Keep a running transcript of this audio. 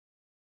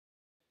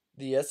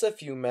The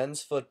SFU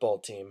men's football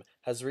team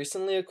has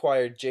recently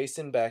acquired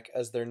Jason Beck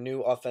as their new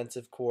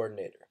offensive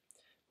coordinator.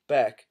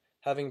 Beck,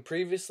 having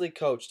previously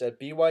coached at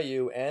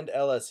BYU and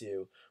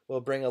LSU, will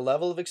bring a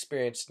level of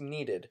experience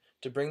needed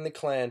to bring the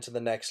Clan to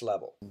the next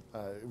level.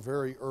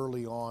 Very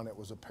early on, it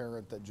was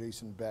apparent that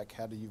Jason Beck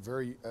had a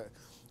very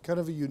kind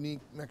of a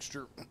unique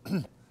mixture,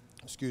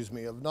 excuse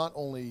me, of not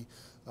only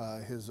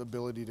his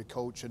ability to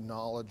coach and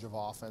knowledge of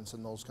offense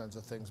and those kinds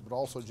of things, but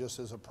also just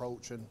his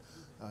approach and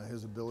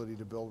his ability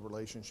to build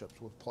relationships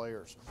with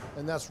players.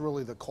 And that's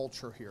really the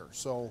culture here.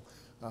 So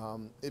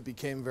it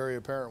became very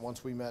apparent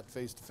once we met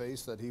face to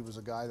face that he was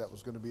a guy that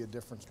was going to be a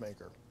difference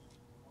maker.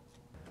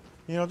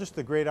 You know, just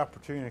a great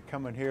opportunity to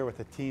come in here with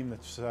a team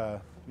that's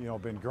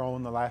been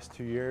growing the last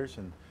 2 years,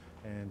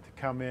 and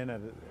to come in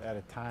at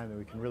a time that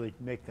we can really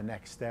make the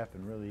next step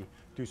and really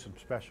do some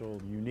special,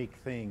 unique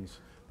things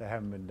that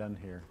haven't been done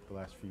here the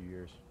last few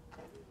years.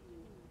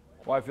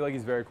 Well, I feel like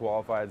he's very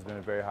qualified. He's been at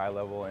a very high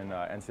level in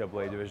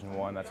NCAA Division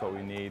I. That's what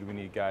we need. We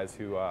need guys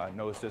who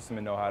know the system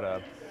and know how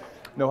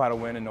to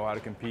win and know how to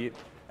compete.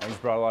 And he's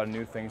brought a lot of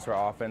new things to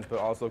our offense, but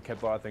also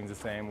kept a lot of things the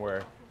same,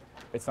 where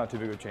it's not too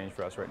big of a change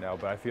for us right now.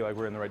 But I feel like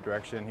we're in the right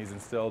direction. He's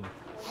instilled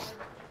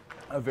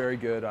a very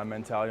good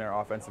mentality in our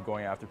offense of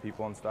going after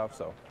people and stuff.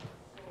 So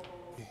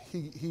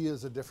he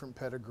is a different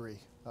pedigree.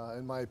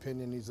 In my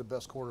opinion, he's the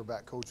best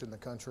quarterback coach in the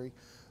country.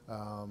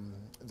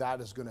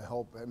 That is going to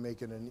help and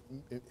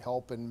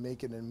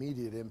make an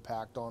immediate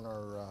impact on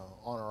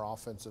our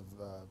offensive,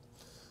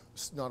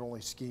 not only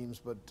schemes,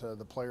 but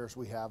the players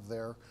we have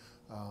there.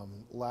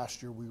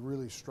 Last year we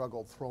really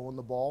struggled throwing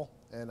the ball,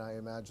 and I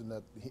imagine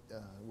that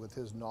with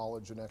his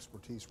knowledge and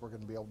expertise, we're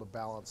going to be able to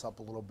balance up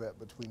a little bit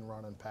between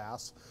run and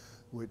pass,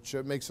 which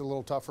makes it a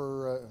little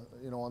tougher,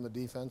 on the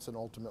defense, and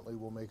ultimately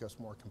will make us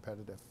more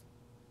competitive.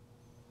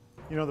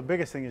 You know, the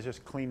biggest thing is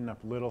just cleaning up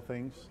little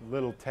things,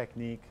 little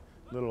technique,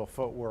 little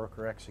footwork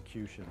or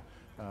execution.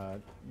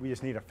 We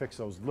just need to fix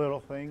those little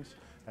things,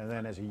 and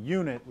then as a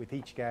unit, with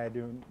each guy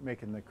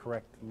making the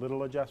correct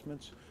little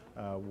adjustments,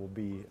 will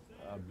be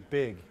a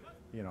big,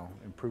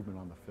 improvement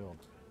on the field.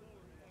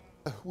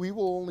 We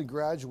will only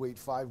graduate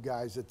 5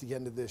 guys at the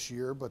end of this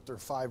year, but they're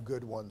 5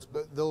 good ones.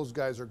 But those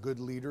guys are good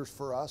leaders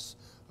for us.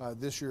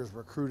 This year's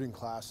recruiting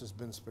class has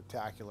been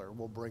spectacular.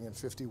 We'll bring in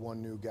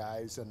 51 new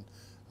guys, and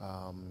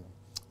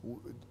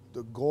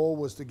the goal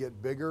was to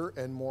get bigger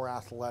and more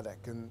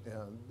athletic, and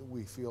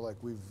we feel like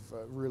we've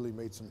really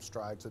made some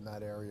strides in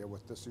that area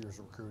with this year's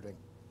recruiting.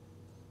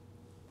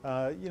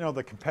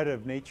 The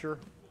competitive nature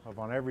of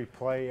on every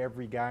play,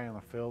 every guy on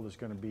the field is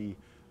going to be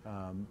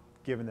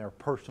giving their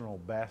personal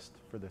best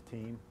for the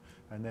team,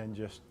 and then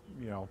just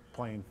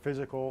playing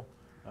physical,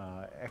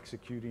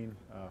 executing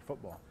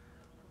football.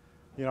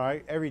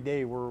 Every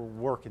day we're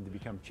working to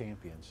become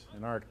champions,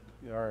 and our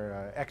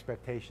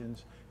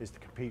expectations is to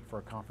compete for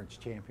a conference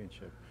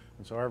championship.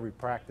 And so every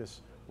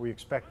practice we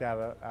expect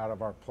that out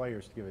of our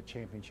players to give a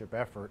championship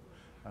effort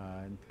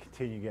and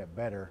continue to get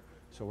better,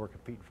 so we're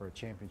competing for a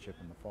championship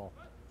in the fall.